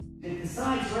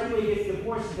decides right away, gets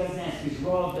divorced, doesn't ask his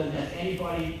Rav, doesn't ask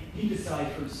anybody. He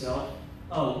decides for himself.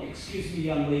 Oh, excuse me,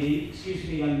 young lady, excuse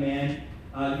me, young man.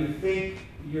 You think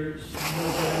you're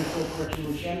more beneficial correction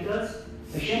than Hashem does?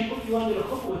 Hashem put you under the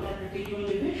chuppah with that particular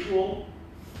individual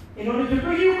in order to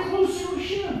bring you closer to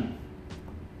Hashem.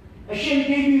 Hashem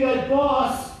gave you that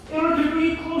boss in order to bring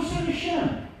you closer to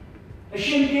Hashem.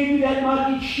 Hashem gave you that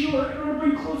Magid Shiur in order to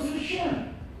bring you closer to Hashem.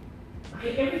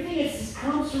 Okay, everything that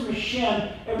comes from Hashem,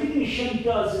 everything Hashem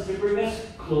does is to bring us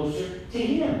closer to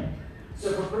Him. So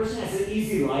if a person has an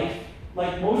easy life,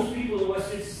 like most people in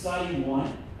Western society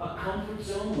want, a comfort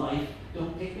zone life,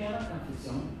 don't take me out of comfort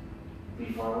zone. Be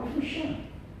far away from Hashem.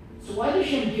 So why does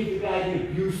Hashem give the guy the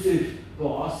abusive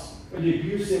boss, or the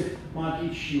abusive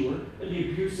Magid Shiur, or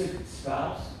the abusive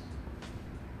spouse?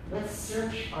 Let's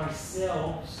search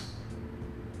ourselves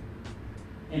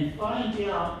and find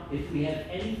out if we have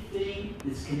anything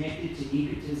that's connected to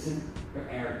egotism or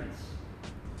arrogance.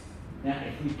 Now,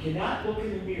 if we cannot look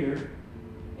in the mirror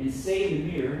and say in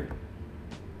the mirror,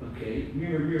 okay,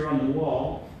 mirror, mirror on the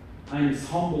wall, I'm as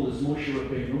humble as Moshe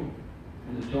Rabbeinu,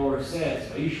 and the Torah says,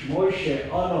 Vayish Moshe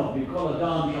Anav B'Kol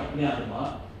Adam Shapnei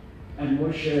Adama, and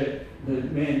Moshe, the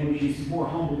man Moshe, is more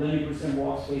humble than any person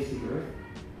walks face the earth.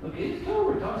 Okay, the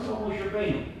Torah talks about Moshe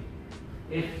Rabbeinu.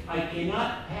 If I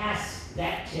cannot pass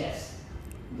that test,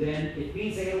 then it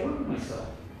means I gotta work with myself.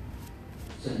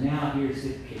 So now here's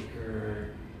the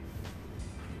kicker.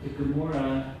 The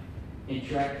Gemara in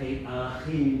Tractate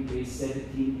Achim, page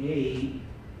 17a,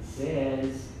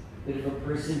 says that if a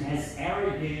person has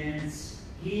arrogance,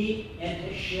 he and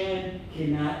Hashem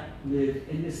cannot live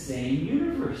in the same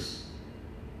universe.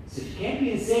 So if you can't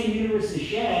be in the same universe as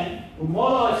Hashem, the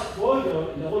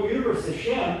whole universe is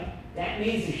Hashem, that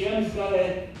means Hashem's got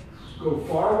to go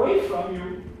far away from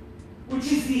you,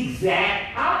 which is the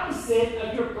exact opposite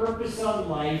of your purpose on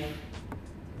life.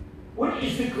 What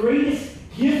is the greatest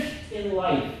gift in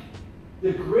life?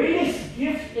 The greatest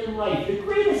gift in life, the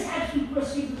greatest absolute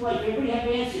best gift in life, everybody have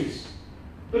answers.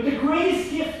 But the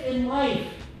greatest gift in life,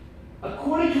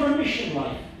 according to our mission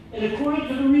life, and according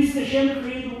to the reason Hashem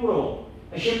created the world,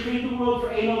 Hashem created the world for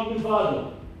Eino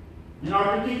Milvado. And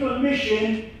our particular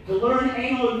mission to learn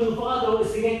Eino Milvado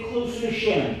is to get closer to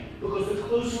Hashem. Because the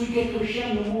closer we get to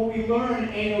Hashem, the more we learn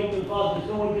Eino Milvado.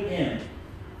 There's no one but Him.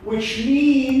 Which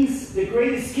means the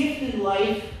greatest gift in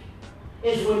life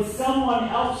is when someone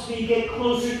helps me get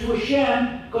closer to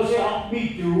Hashem because they help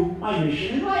me do my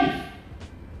mission in life.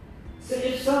 So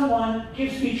if someone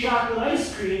gives me chocolate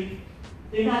ice cream,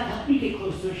 they're not helping me get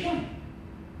close to Hashem.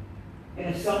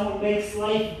 And if someone makes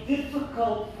life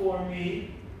difficult for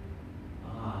me,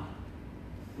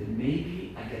 then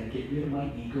maybe I gotta get rid of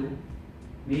my ego.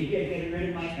 Maybe I get rid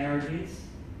of my arrogance.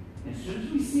 And as soon as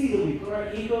we see that we put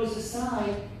our egos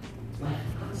aside, life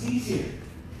becomes easier.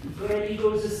 We put our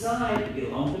egos aside, we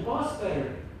get along with the boss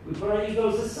better. We put our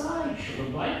egos aside,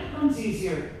 shalom, life becomes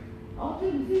easier. I'll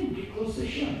do the thing, get close to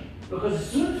Hashem. Because as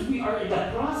soon as we are in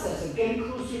that process of getting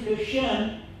closer to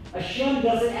Hashem, Hashem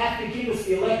doesn't have to give us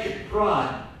the electric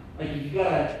prod. Like if you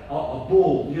got a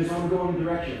bull, you just want to go in a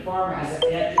direction. A farmer has an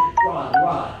electric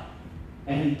rod,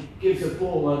 and he gives a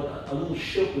bull a little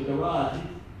shook with the rod.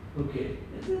 Okay,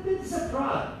 it's a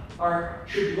prod. Our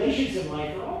tribulations in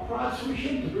life are all prods from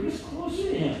Hashem to bring us closer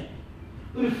to Him.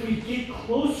 But if we get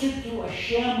closer to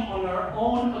Hashem on our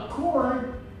own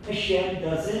accord, Hashem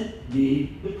doesn't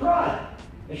need the prod.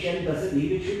 Hashem doesn't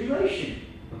need the tribulation.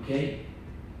 Okay?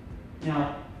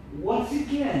 Now, once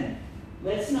again,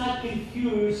 let's not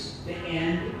confuse the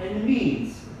end and the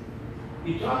means.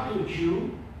 You talk to a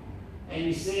Jew and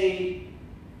you say,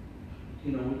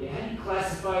 you know, how do you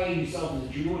classify yourself as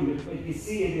a Jew? And you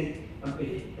see it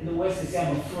in the West, they say,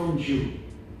 I'm a frum Jew.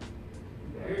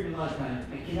 I heard it a lot of times.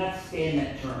 I cannot stand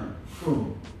that term,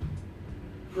 frum.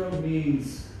 Frum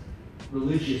means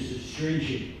religious or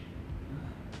stringent.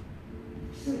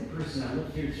 It's that person I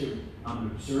look here to, I'm an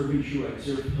observant Jew, I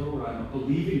observe Torah, I'm a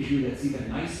believing Jew, that's even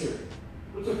nicer.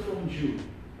 What's a frum Jew?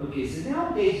 Okay, so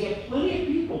nowadays you have plenty of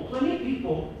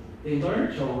people, they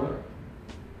learn Torah.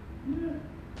 Yeah.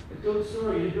 I told a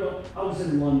story, I was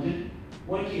in London,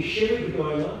 went to Yeshiva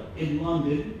Gedolah in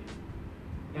London,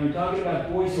 and we're talking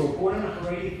about boys who were born in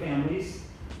Haredi families,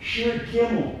 Shir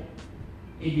Gimel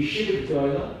in Yeshiva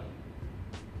Gedolah,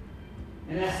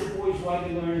 and asked the boys why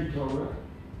they learn Torah.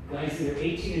 Guys that are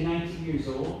 18 and 19 years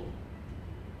old,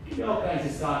 give you all kinds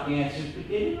of stock answers, but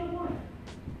they didn't know why.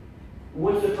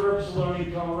 What's the purpose of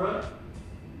learning Torah?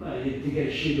 Well, to get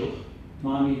a shidduch.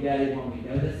 Mommy, daddy want me.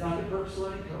 No, that's not the purpose of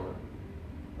learning Torah.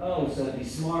 Oh, so be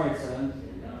smart, son.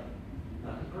 No,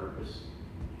 not the purpose.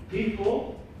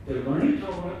 People, they're learning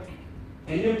Torah,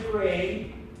 and they're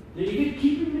praying, They're even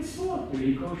keeping mitzvot. They're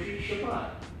eating kosher Shabbat.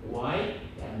 Why?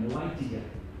 They have no idea.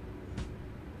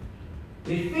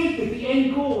 They think that the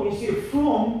end goal, when you say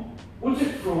from, what's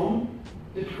it from?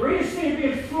 The greatest thing to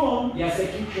be from, yes, I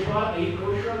keep Shabbat, I eat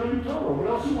kosher, I learn Torah. What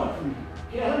else do you want from me?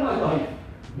 Get out of my life.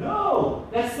 No,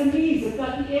 that's the means, it's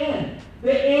not the end.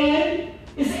 The end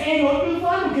is the end of the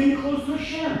We're getting close to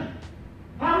Hashem.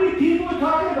 How many people are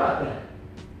talking about that?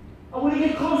 I want to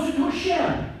get closer to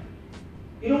Hashem.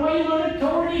 You know why you learn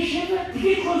Torah and Yeshiva? To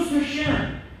get close to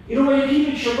Hashem. You know why you keep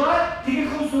it Shabbat? To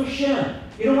get close to Hashem.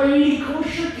 You know why you eat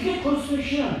kosher? To get close to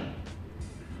Hashem.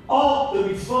 All the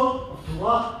mitzvot of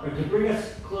Torah are to bring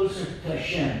us closer to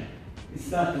Hashem.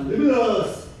 It's not to limit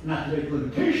us, not to make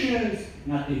limitations,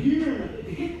 not to hear, but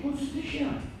to get closer to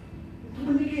Hashem. To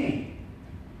win the game.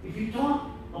 If you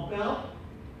talk about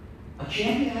a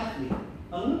champion athlete,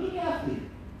 an Olympic athlete,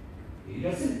 he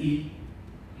doesn't eat,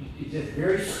 he's just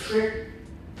very strict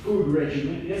food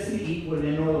regimen. He doesn't eat what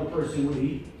a normal person would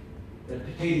eat. The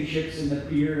potato chips and the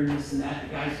beer and this and that. The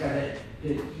guy's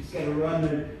he's got to run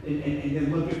the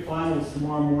Olympic finals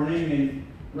tomorrow morning and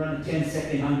run a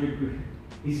 10-second 100.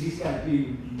 He's got to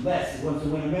be less. He wants to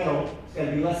win a medal. It's got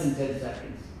to be less than 10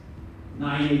 seconds.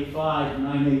 9.85,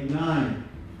 9.89.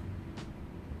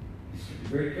 He's got to be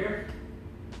very careful.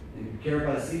 And if you care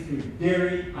about his he's going to be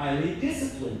very highly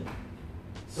disciplined.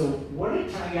 So what are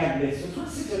Taryag mitzvahs?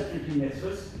 What's 613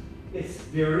 mitzvahs? It's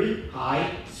very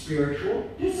high spiritual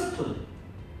discipline.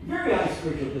 Very high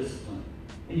spiritual discipline.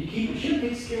 And you keep Hashem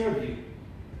takes care of you.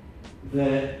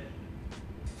 The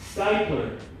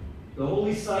Steipler, the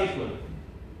holy Steipler,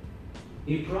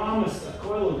 he promised a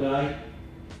Koilo guy,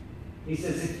 he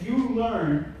says, if you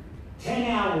learn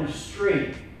 10 hours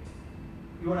straight,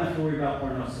 you won't have to worry about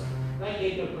Parnasa. That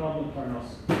gave no problem with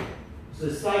Parnasa. So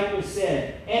the Steipler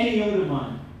said, any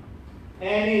Yodaman,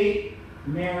 any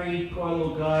married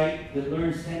Koilo guy that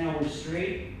learns 10 hours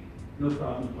straight, no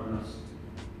problem with Parnasa.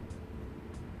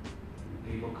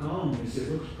 People come and say,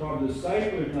 looks probably the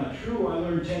Steipler, it's not true. I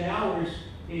learned 10 hours.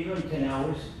 Yeah, you learned 10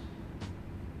 hours.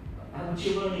 What's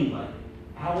your learning like?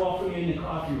 How often are you in the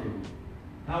coffee room?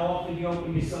 How often do you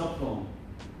open your cell phone?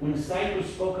 When the Steipler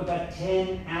spoke about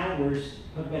 10 hours,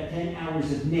 talk about 10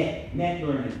 hours of net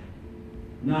learning.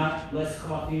 Not less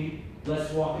coffee,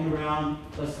 less walking around,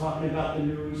 less talking about the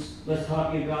news, less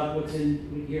talking about what's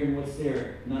in here and what's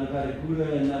there. Not about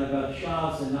Aguda and not about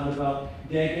Shas and not about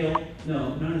Degel.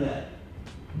 No, none of that.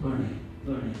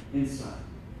 Learning, inside.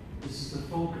 This is the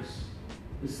focus.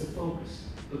 This is the focus.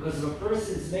 Because if a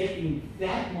person's making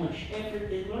that much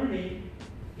effort in learning,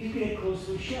 he's getting close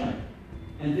to Hashem.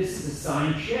 And this is a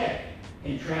signed check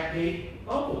in Tractate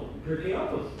Avos, Pirkei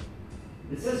Avos.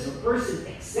 It says if a person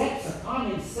accepts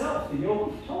upon himself the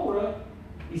yoke of Torah,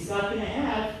 he's not going to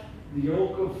have the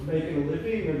yoke of making a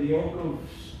living or the yoke of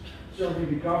serving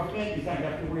the government. He's not going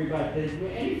to have to worry about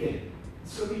anything.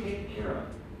 It's going to be taken care of.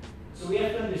 So we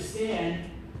have to understand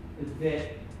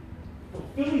that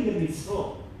fulfilling the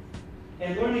mitzvot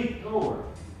and learning Torah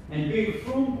and being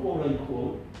from, quote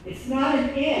unquote, it's not an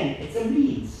end, it's a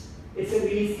means. It's a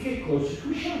means to get closer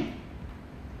to Hashem.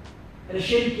 And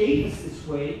Hashem gave us this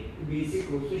way, it means to get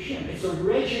close to Hashem. It's a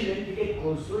regimen to get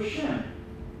close to Hashem.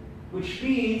 Which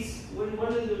means, what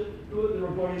do the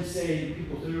Rabbanim say?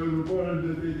 People say, oh,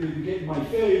 Rabbanim, they get in my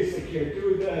face, they can't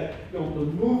do that, don't do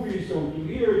movies, don't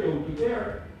do here, don't do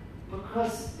there.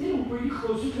 Because they don't bring you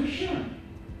closer to Hashem.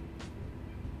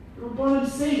 The Rabbanim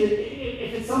say that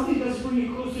if it's something that doesn't bring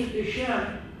you closer to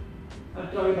Hashem, I'm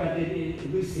talking about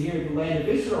at least here in the land of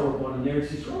Israel Rabbanim, Eretz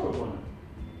Yisrael Rabbanim.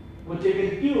 What they're going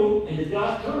to do in the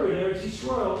Da'at Torah in Eretz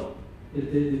Yisrael,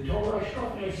 the Torah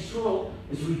Ashkaf in Eretz Yisrael,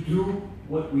 is we do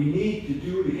what we need to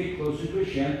do to get closer to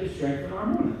Hashem to strengthen our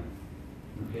Emunah.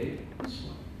 Okay? This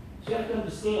one. So you have to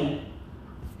understand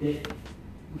that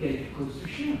we got to get close to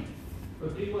Hashem.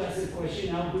 But people ask the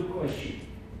question, now a good question.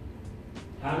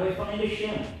 How do I find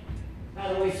Hashem?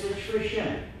 How do I search for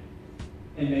Hashem?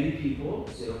 And many people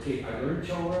say, okay, I learn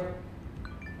Torah,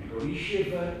 I go to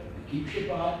Yeshiva, I keep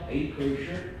Shabbat, I eat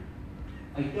kosher.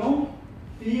 I don't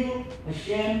feel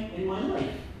Hashem in my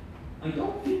life. I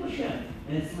don't feel Hashem.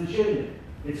 And it's legitimate.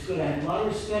 It's good. I have a lot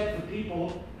of respect for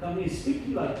people coming and speak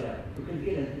to you like that. Because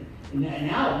again,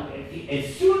 now,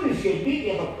 as soon as you admit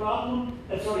you have a problem,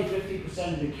 that's already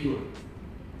 50% of the cure.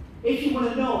 If you want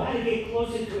to know how to get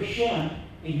closer to Hashem,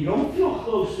 and you don't feel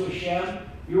close to Hashem,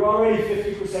 you're already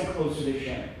 50% closer to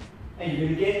Hashem. And you're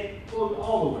going to get close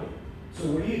all the way. So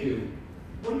what do?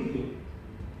 What do?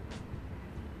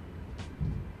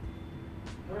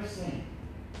 First thing,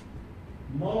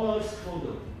 Molas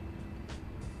Kodo.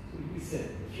 We said,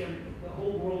 Hashem, the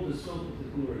whole world is filled with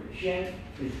His glory. Hashem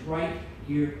is right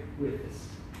here with us.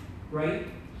 Right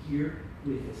here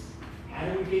with us? How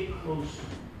do we get closer?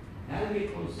 How do we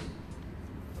get closer?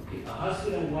 Okay, a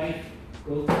husband and wife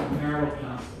go to marital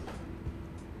counseling.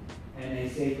 And they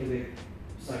say to the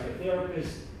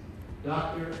psychotherapist,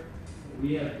 doctor,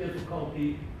 we have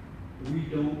difficulty. We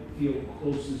don't feel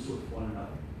closeness with one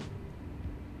another.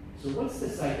 So what's the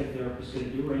psychotherapist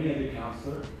going to do, or any other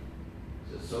counselor?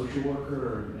 Is it a social worker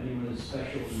or anyone who's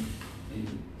special in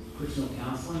personal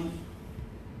counseling?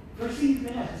 First thing you can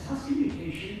ask is, how's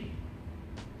communication?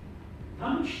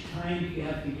 How much time do you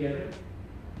have together?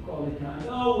 All the time.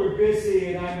 Oh, we're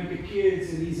busy and I'm with the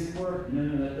kids and he's at work.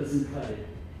 No, that doesn't cut it.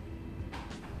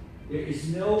 There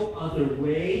is no other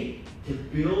way to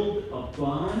build a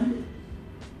bond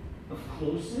of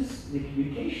closeness than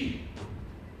communication.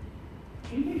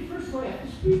 You first of all, you have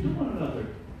to speak to one another.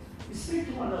 You speak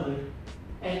to one another.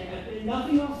 And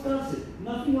nothing else does it.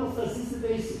 Nothing else does. This is the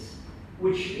basis.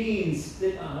 Which means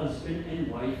that a husband and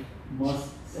wife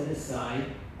must set aside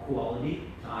quality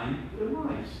time for their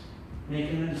wives. And they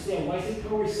can understand. Why is it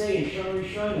Torah saying, Shana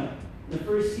Rishona? In the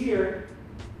first year,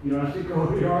 you don't have to go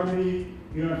to the army.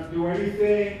 You don't have to do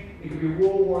anything. It could be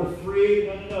World War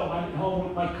III. No. I'm at home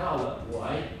with my kala.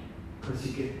 Why? Because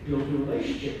you can build a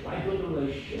relationship. Why build a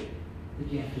relationship?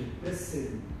 That you have to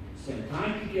listen, spend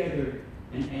time together,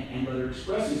 and let her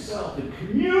express herself and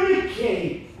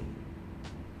communicate.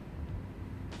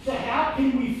 So how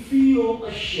can we feel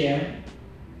Hashem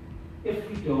if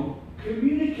we don't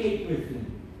communicate with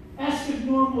Him? Ask a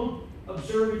normal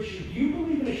observant Jew, do you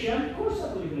believe in Hashem? Of course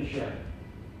I believe in Hashem.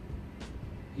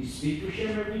 Do you speak to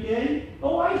Hashem every day?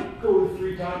 Oh, I go to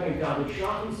 3 times, I daven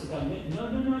shachris,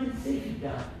 no, I didn't say if you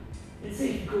daven. I didn't say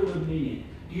if you go to a minyan.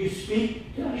 Do you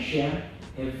speak to Hashem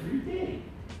every day?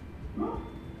 No.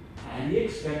 How do you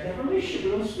expect that relationship?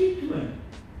 We don't speak to Him.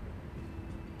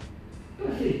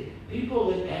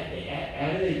 People that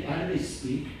how do they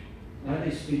speak? How do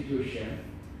they speak to Hashem?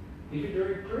 Even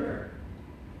during prayer.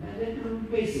 And then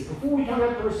basic. Before we talk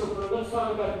about personal prayer, let's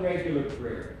talk about regular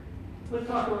prayer. Let's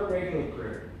talk about regular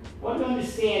prayer. What do you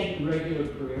understand in regular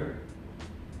prayer?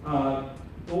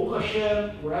 Baruch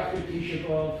Hashem, we're after Tisha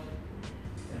B'Av,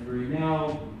 and we're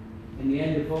now in the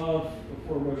end of Av,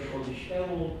 before Rosh Chodesh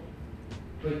Elul.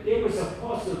 But there was a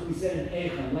pasuk we said in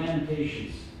Eicha,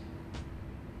 Lamentations.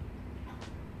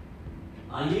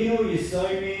 Ayinu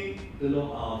Yisoyim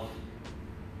V'lo Av.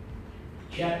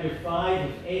 Chapter 5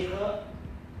 of Eicha,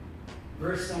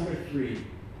 verse number 3.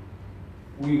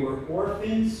 We were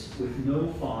orphans with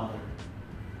no father.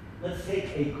 Let's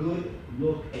take a good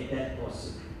look at that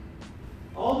pasuk.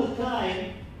 All the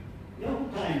time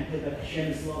that Hashem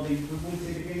is loving. We went to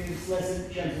the beginning of this lesson,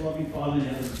 Hashem's a loving Father in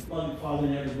heaven, loving Father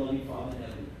in heaven, loving Father in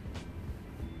heaven.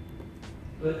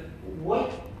 But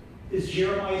what is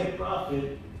Jeremiah the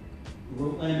prophet, who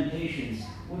wrote Lamentations,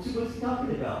 what's he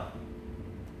talking about?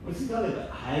 What's he talking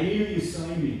about? Hayir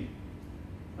Yisoyim.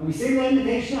 And we say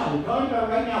Lamentations now. We're talking about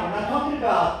right now. We're not talking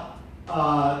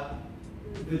about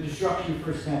the destruction of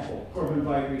the first temple, Korban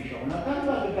Vayrisha. We're not talking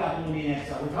about the Babylonian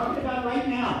exile. We're talking about right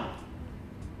now.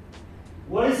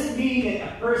 What does it mean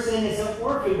that a person is an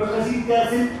orphan? Because he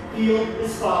doesn't feel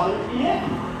his father in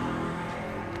heaven.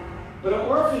 But an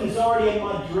orphan is already a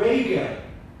madrega.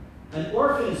 An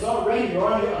orphan is already, you're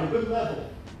already on a good level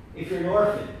if you're an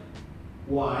orphan.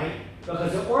 Why?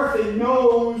 Because an orphan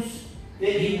knows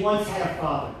that he once had a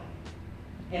father.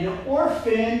 And an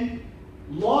orphan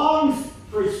longs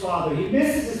for his father. He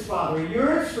misses his father. He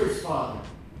yearns for his father.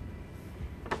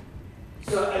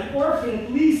 So an orphan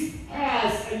at least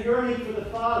has a yearning for the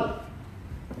father.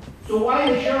 So why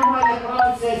does Jeremiah the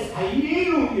prophet says,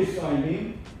 Hayinu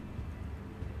Yisoyim?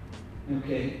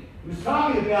 Okay. He was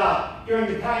talking about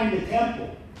during the time of the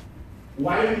temple.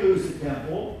 Why did we lose the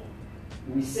temple?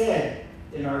 We said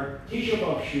in our Tisha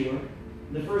B'Av Shur,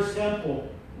 the first temple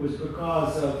was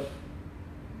because of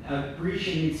a breach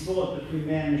in mitzvot between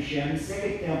man and Hashem. The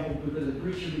second temple because of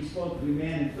breach of mitzvot between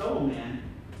man and fellow man.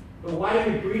 But why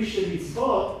did we breach the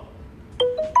mitzvot?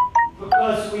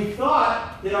 Because we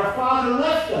thought that our father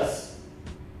left us.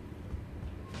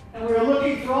 And we were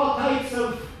looking for all types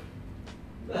of,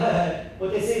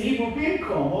 what they say in Hebrew,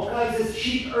 bimkom, all kinds of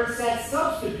cheap ersatz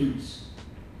substitutes.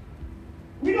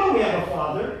 We know we have a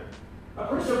father. A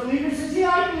person of believer says,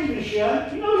 yeah, I believe in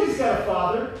Hashem. He knows he's got a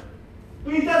father.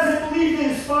 But he doesn't believe that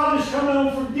his father's coming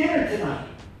home from dinner tonight.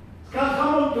 He's coming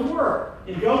home to work.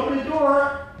 And if you open the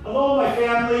door, hello, my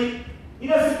family, he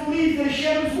doesn't believe that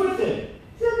Hashem is with him.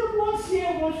 He said, look, once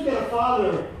we got a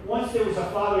father, once there was a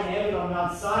father in heaven on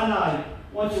Mount Sinai,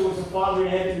 once there was a father in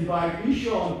heaven by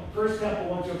Rishon, first temple,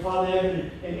 once there was a father in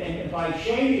heaven and by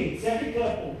Sheni, second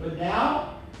temple. But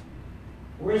now,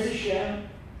 where's Hashem?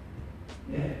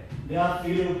 Yeah.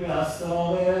 ואפילו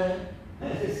בהסתוריה.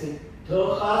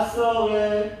 תוך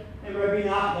הסתוריה. And Rabbi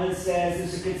Nachman says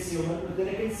there's a concealment within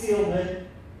a concealment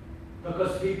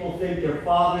because people think their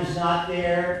father's not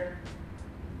there.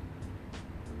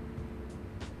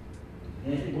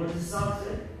 And what does the song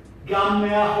say? גם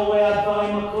מאחורי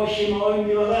הדברים הקשים רואים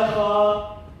מלך,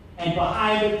 and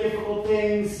behind the difficult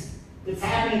things that's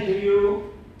happening to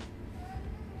you,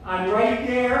 I'm right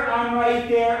there, I'm right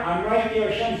there, I'm right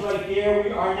there, Hashem's right there. We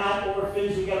are not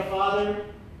orphans, we got a father.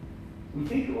 We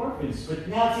think we're orphans, but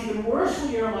now it's even worse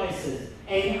when Jeremiah says,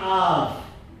 Ein Av.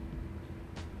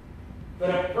 But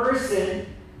a person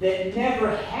that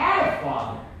never had a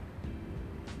father,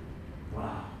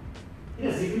 wow, he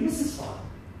doesn't even miss his father.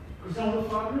 Because he doesn't know who the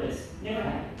father is. Never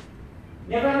had it.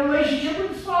 Never had a relationship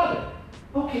with his father.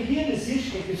 Okay, he had this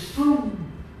Yishkek, this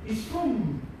frum. He's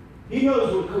frum. He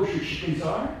knows what kosher chickens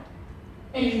are.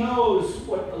 And he knows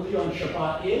what a Leon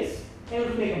Shabbat is. And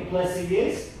what make a blessing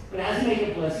is. But it hasn't made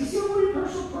a blessing. See the way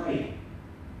personal pray.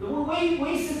 The way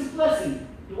he says a blessing.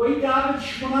 The way David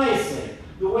Shmoneh said.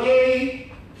 The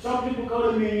way some people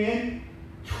go to Minyan.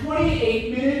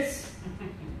 28 minutes.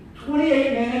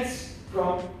 28 minutes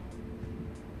from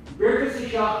Birkas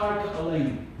HaShachar to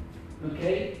Aleinu.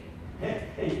 Okay?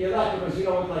 Hey, you're laughing because you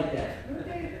don't look like that.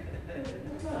 Okay.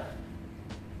 What's that?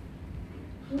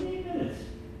 28 minutes.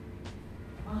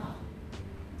 Wow.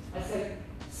 That's like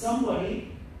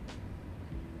somebody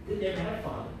that never had a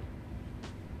father.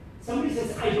 Somebody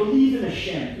says, I believe in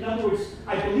Hashem. In other words,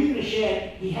 I believe in Hashem.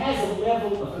 He has a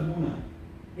level of emunah.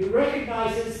 He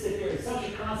recognizes that there is such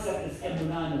a concept as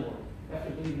emunah in the world. You have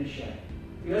to believe in Hashem.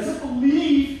 He doesn't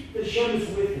believe that Hashem is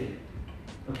with him.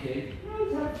 Okay?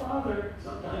 He's had a father.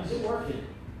 Sometimes it worked it.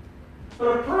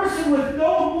 But a person with no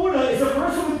emunah is a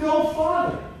person with no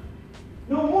father.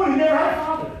 No emunah, he never had a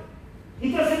father.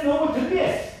 He doesn't know what to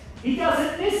miss. He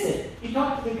doesn't miss it. He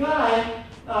talked to the guy,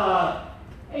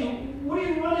 hey, what are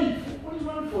you running for? What are you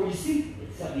running for? You see,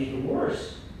 it's even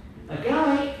worse. A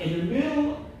guy in the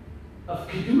middle of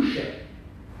Kedusha.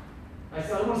 I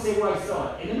don't want to say where I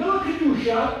saw it. In the middle of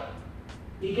Kedusha,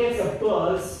 he gets a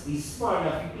buzz. He's smart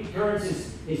enough. He turns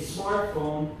his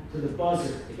smartphone to the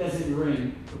buzzer. It doesn't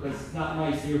ring because it's not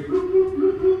nice here. Bloop, bloop,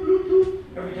 bloop, bloop, bloop, bloop.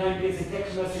 Every time he gets a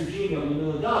text message email in the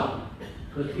middle of davening.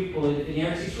 Because people in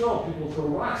Eretz Yisrael, people throw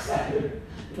rocks at him.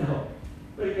 No.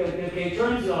 But okay, it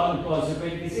turns on the buzzer,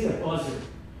 but you can see the buzzer.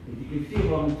 You can feel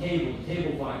it on the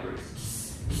table vibrates.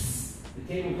 Psst, psst. The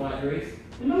table vibrates.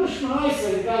 In the middle of Shema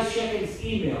Yisrael, the guy's checking his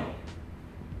email.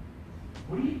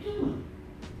 What are you doing?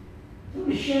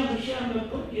 Doing Hashem,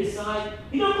 put you aside.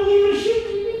 You don't believe in Hashem,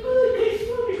 you believe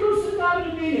he goes to God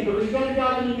in the meaning, because he's got a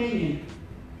God in the meaning.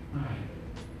 Alright.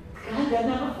 God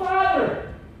doesn't have a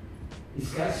father.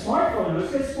 He's got a smartphone.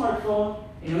 He's got a smartphone.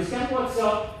 He's got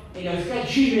WhatsApp. He's got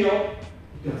Gmail.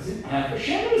 He doesn't have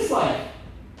Hashem in his life.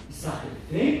 He's not going to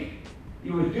think.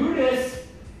 You would do this.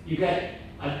 You got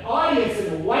an audience in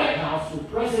the White House with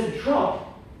President Trump.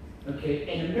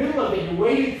 Okay, in the middle of it, you're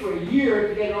waiting for a year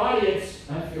to get an audience,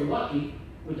 if you're lucky,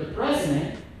 with the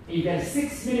president. And you got a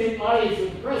 6-minute audience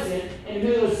with the president. In the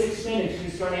middle of 6 minutes, you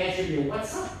start answering your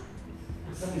WhatsApp.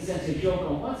 And somebody sends a joke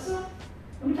on WhatsApp.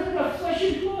 And we're talking about flesh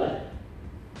and blood.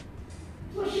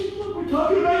 Flesh and blood. We're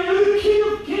talking about you're the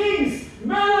King of Kings.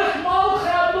 Melech Malchei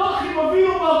Adonai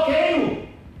Avinu Malkeinu.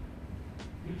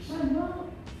 You said no.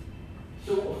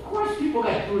 So of course people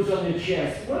got bruises on their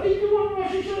chest. What do you do on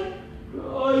Rosh Hashanah?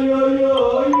 What are you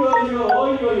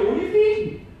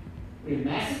beating? Are you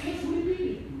masochists? What are you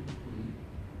beating?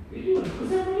 What are you doing?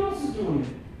 Because everybody else is doing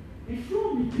it. He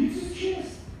threw him. He beats his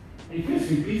chest. And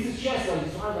he beats his chest like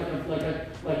it's hard, like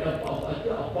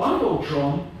a bongo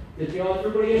drum that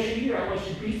everybody else should hear how much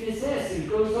he beats his ass. And he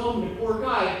goes home, and the poor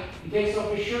guy, he takes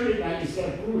off his shirt at night, he's got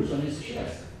a bruise on his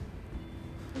chest.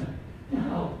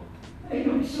 No. I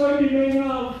don't start your name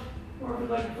of orphan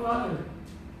like father.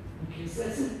 Okay, so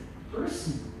that's it.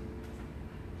 Person.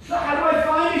 So how do I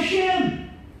find Hashem?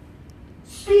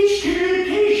 Speech,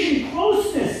 communication,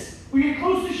 closeness. We get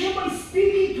close to Hashem by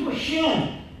speaking to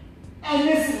Hashem. And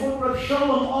this is what Rav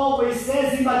Shalom always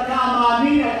says,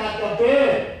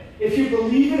 if you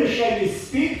believe in Hashem, you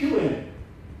speak to him.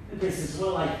 And he says,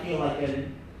 well, I feel like a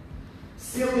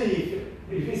silly.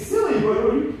 If he's silly,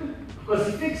 because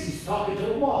he thinks he's talking to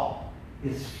the wall.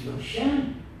 Does it feel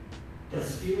Hashem? Does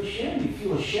it feel Hashem? You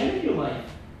feel Hashem in your life.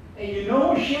 And you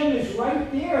know Hashem is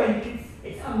right there, and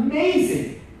it's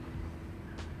amazing.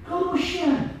 Go to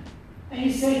Hashem. And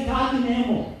you say, God in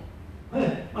Himmel,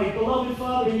 my beloved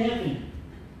Father in heaven,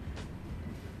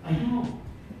 I know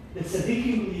that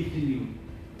Tzaddikim believed in you.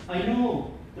 I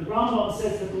know the Rambam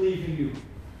says to believe in you.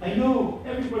 I know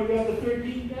everybody got the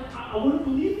 13. I want to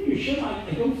believe in you, Hashem.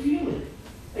 I don't feel it.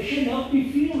 Hashem, help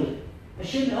me feel it.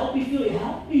 Hashem, help me feel it.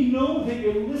 Help me know that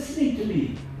you're listening to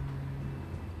me.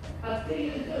 I'll tell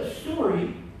you a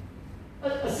story,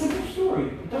 a simple story.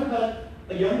 I'm talking about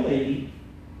a young lady.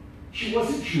 She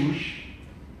wasn't Jewish.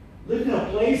 Lived in a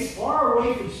place far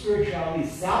away from spirituality,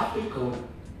 South Dakota.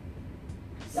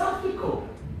 South Dakota.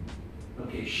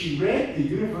 Okay, she read the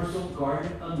Universal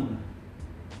Garden of Emunah.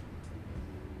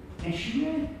 And she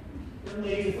read a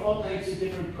lady with all types of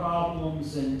different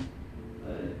problems and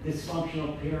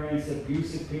dysfunctional parents,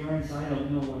 abusive parents, I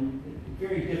don't know, and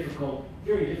very difficult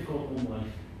home life.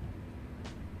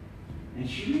 And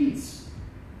she reads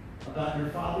about her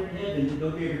Father in heaven that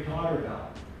nobody ever taught her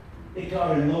about. They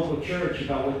taught her in local church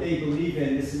about what they believe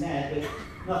in, this and that, but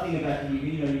nothing about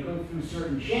you go through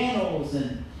certain channels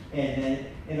and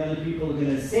other people are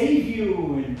going to save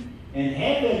you and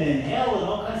heaven and hell and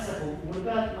all kinds of stuff. Well, what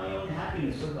about my own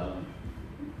happiness? What about me?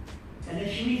 And then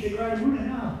she reads the Garden of Emunah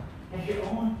now. Have your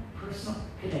own personal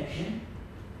connection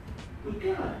with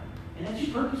God. And that's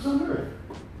your purpose on earth.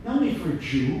 Not only for a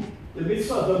Jew, the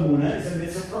mitzvah of Emunah is a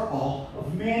mitzvah for all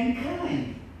of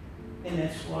mankind. And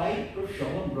that's why Rav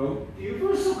Shalom wrote the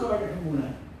Universal Garden of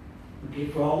Emunah. Okay,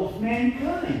 for all of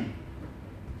mankind.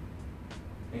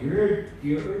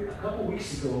 You heard a couple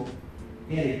weeks ago,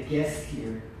 we had a guest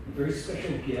here, a very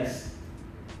special guest,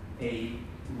 a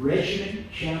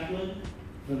regiment chaplain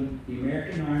from the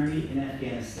American Army in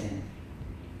Afghanistan,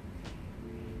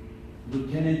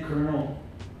 Lieutenant Colonel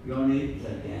Yoni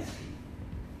Zadansky.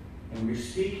 And we're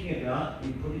speaking about,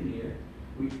 we put him here,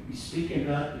 we're speaking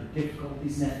about the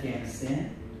difficulties in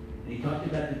Afghanistan. And he talked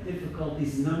about the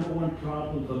difficulties. The number one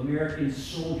problem of American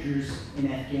soldiers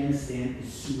in Afghanistan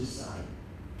is suicide.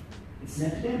 It's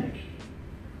an epidemic.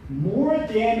 More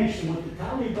damage than what the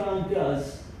Taliban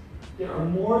does. There are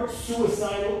more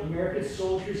suicidal American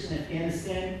soldiers in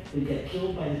Afghanistan than get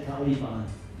killed by the Taliban.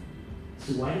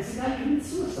 So why does the guy commit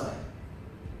suicide?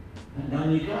 Not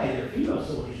only a guy, there are female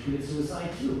soldiers who commit suicide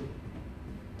too.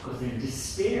 Because they're in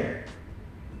despair.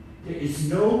 There is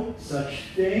no such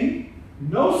thing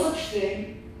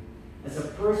as a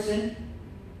person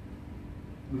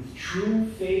with true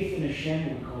faith in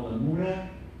Hashem, we call Emunah,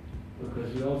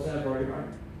 because we also have our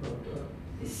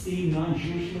esteemed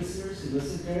non-Jewish listeners who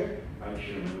listen to her.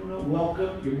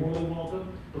 Welcome, you're more than welcome,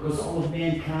 because all of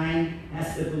mankind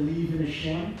has to believe in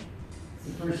Hashem.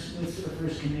 It's the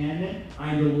first commandment.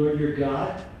 I am the Lord your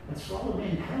God. That's for all of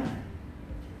mankind.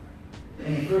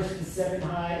 And the first of the seven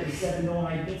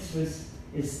Noahide mitzvahs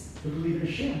is to believe in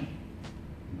Hashem.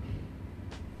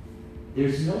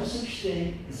 There's no such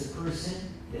thing as a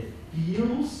person that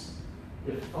feels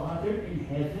the Father in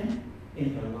heaven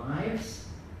in their lives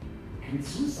commit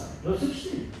suicide. No such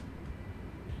thing.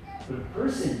 But a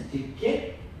person to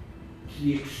get to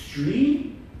the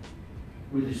extreme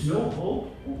where there's no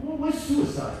hope, what's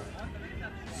suicide?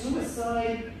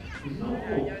 Suicide is no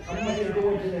hope. I'm not going to go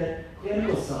into the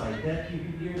clinical side. That you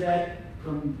can hear that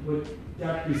from what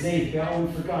Dr. Zaid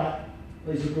Bowen forgot.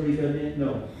 Plays a pretty good.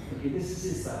 No. Okay, this is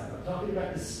his side. I'm talking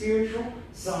about the spiritual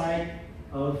side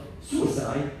of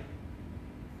suicide.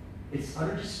 It's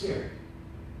utter despair.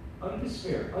 Utter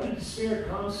despair. Utter despair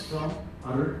comes from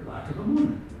utter lack of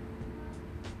emunah.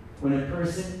 When a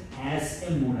person has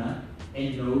emunah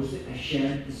and knows that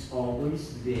Hashem is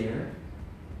always there,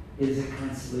 it is a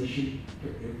consolation for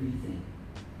everything.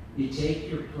 You take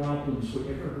your problems,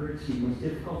 whatever hurts you, most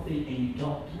difficult thing, and you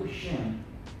talk to Hashem.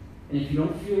 And if you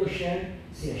don't feel Hashem,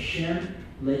 say, Hashem,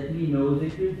 let me know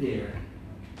that you're there.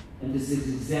 And this is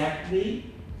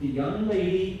exactly the young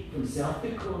lady from South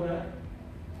Dakota.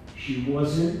 She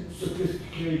wasn't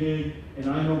sophisticated, and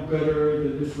I know better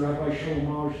than this Rabbi Shalom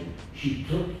Arush. She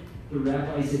took the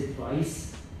rabbi's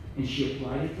advice, and she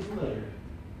applied it to the letter.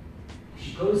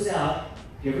 She goes out.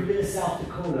 If you've ever been to South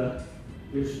Dakota,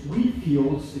 there's wheat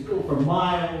fields that go for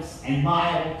miles and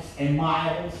miles and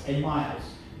miles and miles.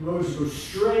 Roads go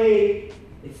straight.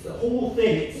 It's the whole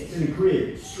thing. It's in a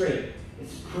grid, straight.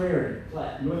 It's prairie,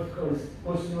 flat. North Dakota,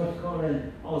 most of North Dakota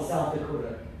and all of South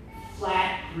Dakota.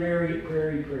 Flat, prairie,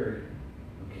 prairie, prairie.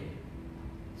 Okay.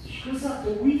 So she goes out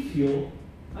to a wheat field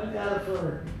out of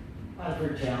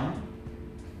her town,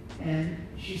 and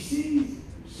she sees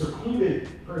secluded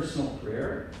personal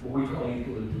prayer, what we call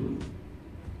Yikuladu.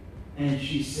 And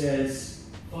she says,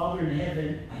 Father in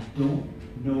heaven, I don't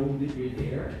know that you're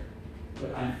there,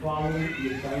 but I'm following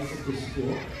the advice of this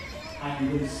book. I'm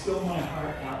going to spill my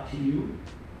heart out to you,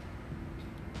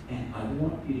 and I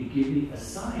want you to give me a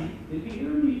sign that you hear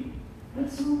me.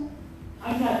 That's all.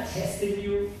 I'm not testing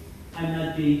you. I'm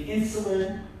not being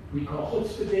insolent. We call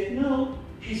chutzpah. No.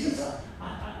 She says,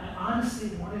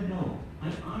 honestly want to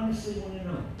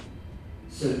know.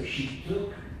 So she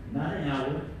took not an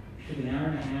hour, she took an hour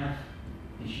and a half,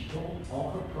 and she told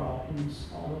all her problems,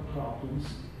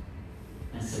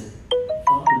 and said,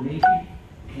 Father, maybe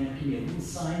can I give me a little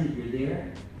sign that you're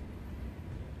there?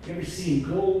 You ever seen,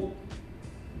 go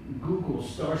Google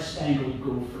Star-Spangled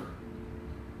Gopher.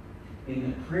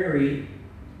 In the prairie,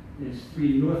 there's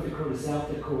three, North Dakota,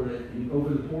 South Dakota, and over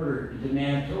the border into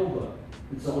Manitoba.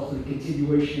 It's also the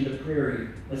continuation of the prairie.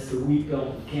 That's the wheat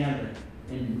belt of Canada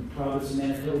and the province of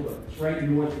Manitoba. It's right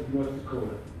north of North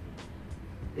Dakota.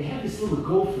 They have this little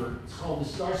gopher. It's called the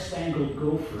Star-Spangled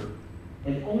Gopher.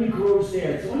 And it only grows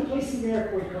there. It's the only place in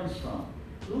America where it comes from.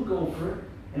 Little gopher.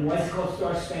 And why is it called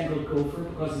Star-Spangled Gopher?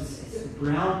 Because it's a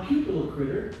brown, cute little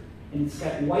critter. And it's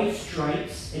got white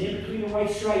stripes. And in between the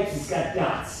white stripes, it's got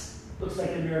dots. Looks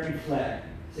like an American flag.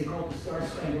 So they call it the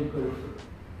Star-Spangled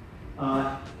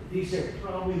Gopher. These are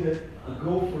probably a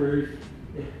gopher,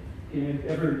 if you've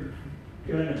ever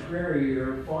been on a prairie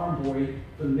or a farm boy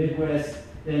from the Midwest,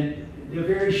 then they're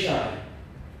very shy.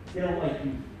 They don't like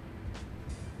you.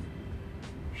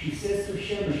 She says to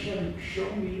Hashem, Hashem, show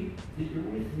me that you're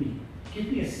with me. Give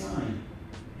me a sign.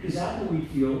 She's out in the wheat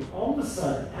field. All of a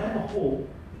sudden, out of a hole,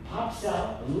 pops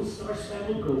out a little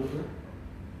Star-Spangled Gopher,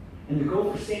 and the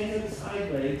gopher stands on his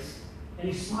hind legs, and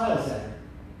he smiles at her,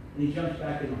 and he jumps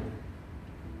back in the hole.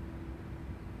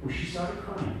 Well, she started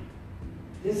crying.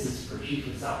 She's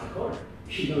from South Dakota.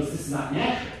 She knows this is not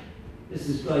natural. This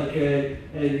is like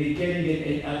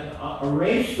getting a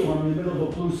rainstorm in the middle of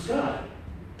a blue sky.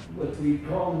 What we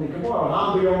call in the Gemara,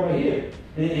 Hambi over here.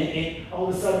 And all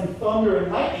of a sudden, thunder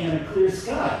and lightning in a clear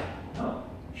sky. No,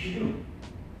 she knew.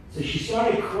 So she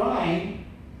started crying.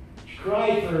 She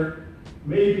cried for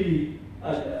maybe,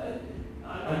 I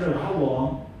don't know how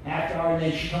long, half hour, and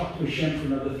then she talked to Hashem for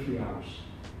another 3 hours.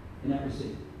 And that was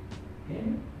it.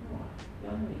 Young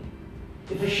lady.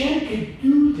 If Hashem could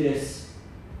do this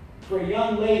for a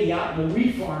young lady out in the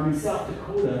wheat farm in South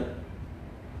Dakota,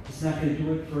 He's not going to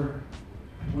do it for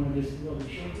one of His beloved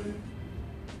children.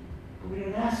 But we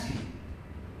don't ask Him.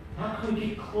 How can we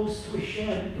get close to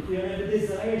Hashem if we don't have a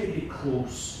desire to get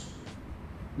close?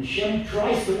 Hashem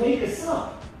tries to wake us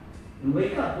up. And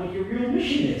wake up what your real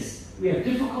mission is. We have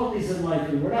difficulties in life,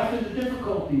 and we're after the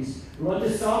difficulties. We want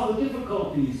to solve the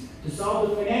difficulties, to solve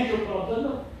the financial problem.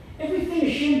 No. Everything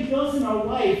Hashem does in our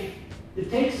life that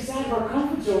takes us out of our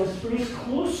comfort zones to bring us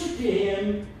closer to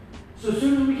Him. So as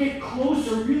soon as we get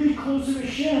closer, really closer to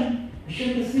Hashem,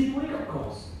 Hashem doesn't need wake-up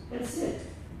calls. That's it.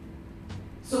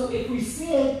 So if we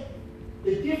said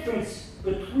the difference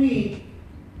between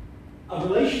a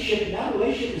relationship and that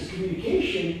relationship is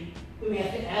communication, then we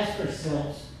have to ask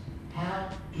ourselves, how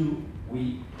do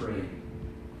we pray?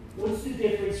 What's the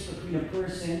difference between a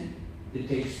person that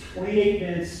takes 28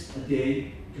 minutes a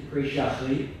day to pray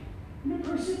Shachrit and a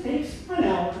person that takes an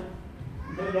hour?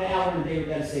 An hour a day we've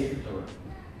got to say for Torah.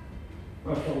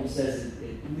 Rav Sheldon says that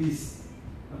at least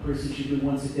a person should do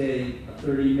once a day a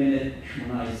 30-minute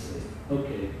Shemona Esrei.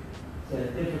 Okay, so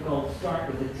it's difficult.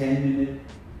 Start with a 10-minute,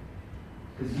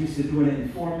 because used to doing it in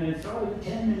 4 minutes. Start with a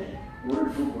 10-minute,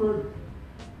 word for word,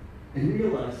 and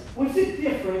realize what's the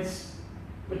difference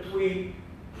between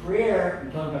prayer.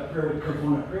 We're talking about prayer with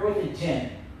kavanah, prayer with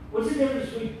intent. What's the difference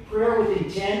between prayer with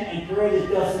intent and prayer that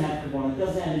doesn't have kavanah,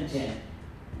 doesn't have intent?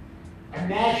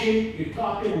 Imagine you're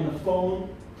talking on the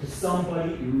phone to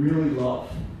somebody you really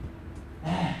love.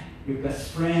 Your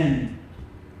best friend,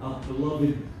 a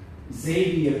beloved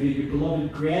Xavier, your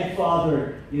beloved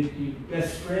grandfather, your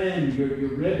best friend, your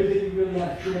Rebbe that you really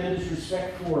have tremendous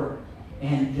respect for.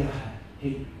 And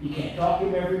you can't talk to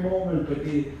him every moment, but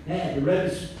the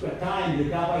Rebbe's got time. The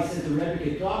Gabbai says the Rebbe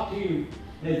can talk to you.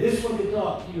 And this one can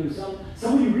talk to you.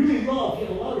 Someone you really love, you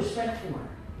have a lot of respect for.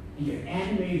 And you're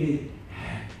animated,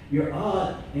 you're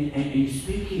odd, and you're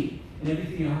speaking. And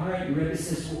everything in your heart, the Rebbe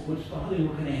says, what's bothering you?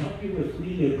 What can I help you with? What do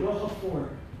you need a bracha for?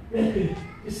 Rebbe,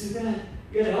 this is that.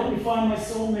 You got to help me find my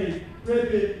soulmate.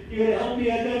 Rebbe, you got to help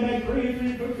me. I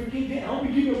pray for forgive me. Help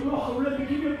me, give me a bracha. Rebbe,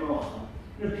 give me a bracha.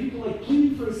 You know, people like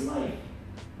pleading for his life.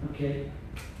 Okay.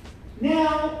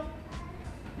 Now,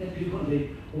 then people say,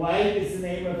 why is the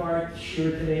name of our shir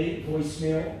today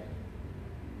voicemail?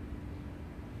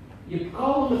 You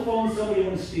call on the phone somebody you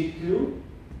want to speak to.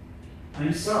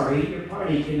 I'm sorry, your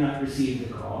party cannot receive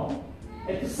the call.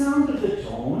 At the sound of the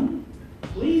tone,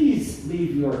 please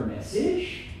leave your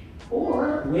message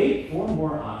or wait for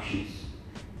more options.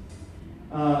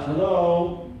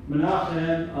 Hello,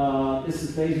 Menachem, this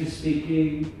is Bezer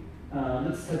speaking.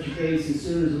 Let's touch base as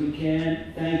soon as we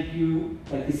can. Thank you.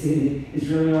 Like they say in the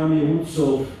Israeli Army,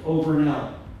 Utsov, over and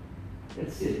out.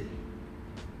 That's it.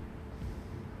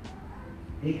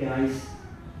 Hey guys,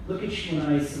 look at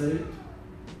Shemona Yisrael.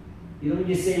 You know when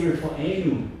you say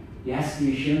Refo'enu, you ask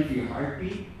Hashem for your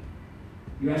heartbeat?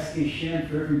 You ask Hashem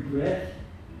for every breath?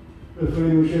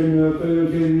 Refo'enu Hashem,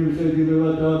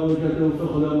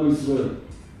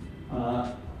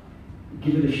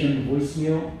 give it Hashem a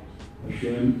voicemail.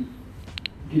 Hashem,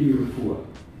 give me refuah.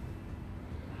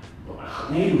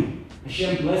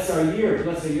 Hashem, bless our year.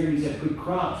 Bless our year. We have good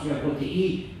crops. We have what to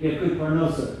eat. We have good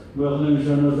parnasa.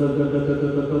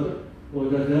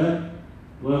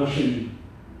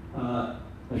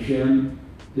 Hashem,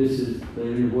 this is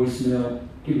your voicemail.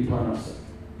 Give me parnasa.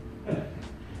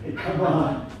 Come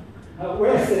on.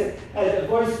 Where's it? The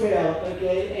voicemail.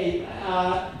 Okay. Hey,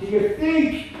 do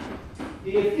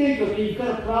you think, okay, you've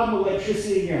got a problem with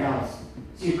electricity in your house.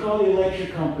 So you call the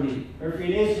electric company. Or if you're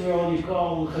in Israel, you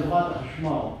call Chevrat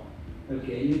HaChashmal.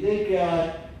 Okay, you think,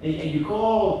 and you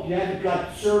call, you haven't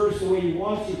got service the way you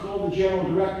want, so you call the general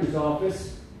director's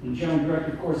office. And the general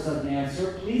director, of course, doesn't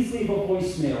answer. Please leave a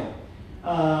voicemail.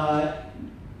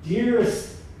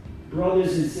 Dearest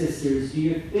brothers and sisters, do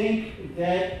you think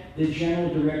that the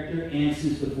general director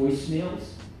answers the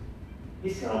voicemails?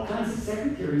 He's got all kinds of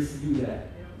secretaries to do that.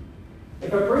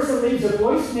 If a person leaves a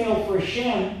voicemail for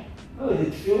Hashem, the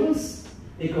tefillahs,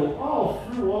 they go all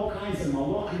through all kinds of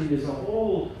malachim. There's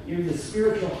a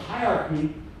spiritual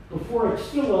hierarchy before a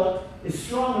tefillah is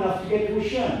strong enough to get to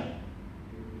Hashem.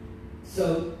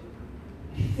 So,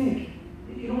 you think,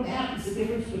 you know what happens? The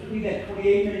difference between that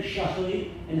 28-minute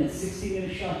shachli and that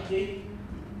 60-minute shachli?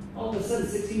 All of a sudden,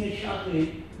 60-minute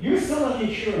shachli, you're selling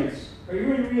insurance, or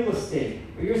you're in real estate,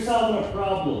 or you're solving a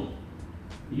problem.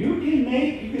 You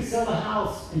can sell a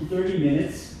house in 30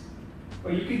 minutes,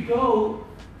 or you could go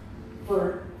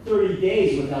for 30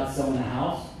 days without selling a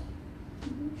house.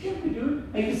 Sure, we do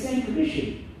it. Make the same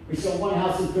commission. We sell one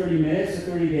house in 30 minutes or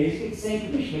 30 days, get the same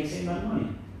commission, make the same amount of money.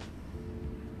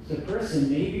 So a person,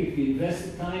 maybe if you invest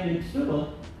the time in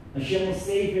tefillah, Hashem will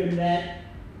save him that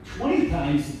 20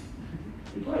 times.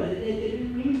 It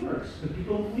really works, but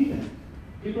people don't believe it.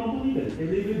 People don't believe it. They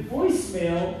leave a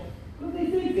voicemail. What do they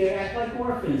think? They act like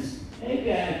orphans.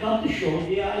 Hey, I come to show,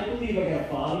 yeah, I believe I got a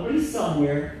father, but he's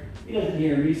somewhere. He doesn't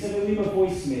hear me, so they leave a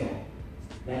voicemail.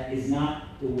 That is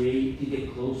not the way to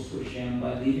get close to Hashem,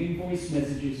 by leaving voice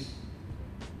messages.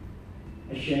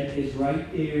 Hashem is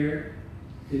right there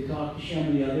to talk to Hashem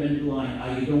on the other end of the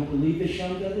line. You don't believe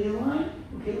Hashem on the other end of the line?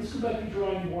 Okay, let's go back to the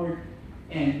drawing board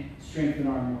and strengthen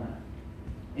our mind.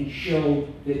 And show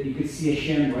that you could see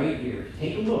Hashem right here.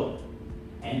 Take a look.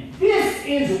 And this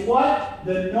is what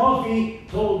the Navi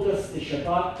told us the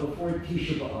Shabbat before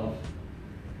Tisha B'Av.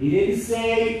 He didn't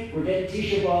say we're getting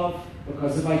Tisha B'Av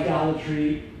because of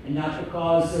idolatry, and not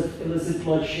because of illicit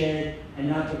bloodshed, and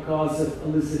not because of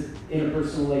illicit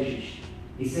interpersonal relationship.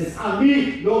 He says,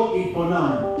 Ami lo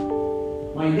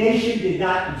iponam. My nation did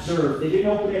not observe. They didn't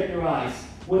open up their eyes.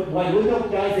 Why would they open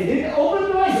their eyes? They didn't open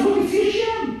their eyes. Look and see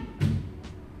Hashem.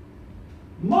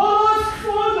 Malas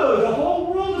Kvodo, the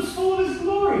whole world is full of His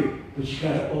glory. But you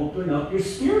got to open up your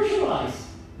spiritual eyes.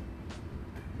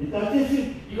 It's not just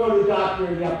you go to the doctor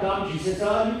and the optometrist says,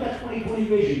 you've got 20/20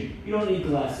 vision. You don't need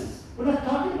glasses. We're not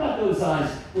talking about those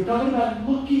eyes. We're talking about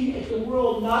looking at the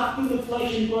world not through the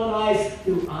flesh and blood eyes,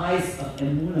 through eyes of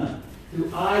Emunah,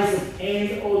 through eyes of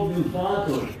Ein Od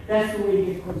Milvado. That's the way you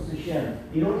get close to Hashem.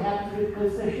 You know what happens to get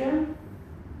close to Hashem?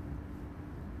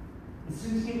 As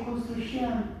soon as you get close to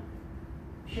Hashem,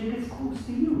 Hashem gets close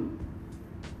to you.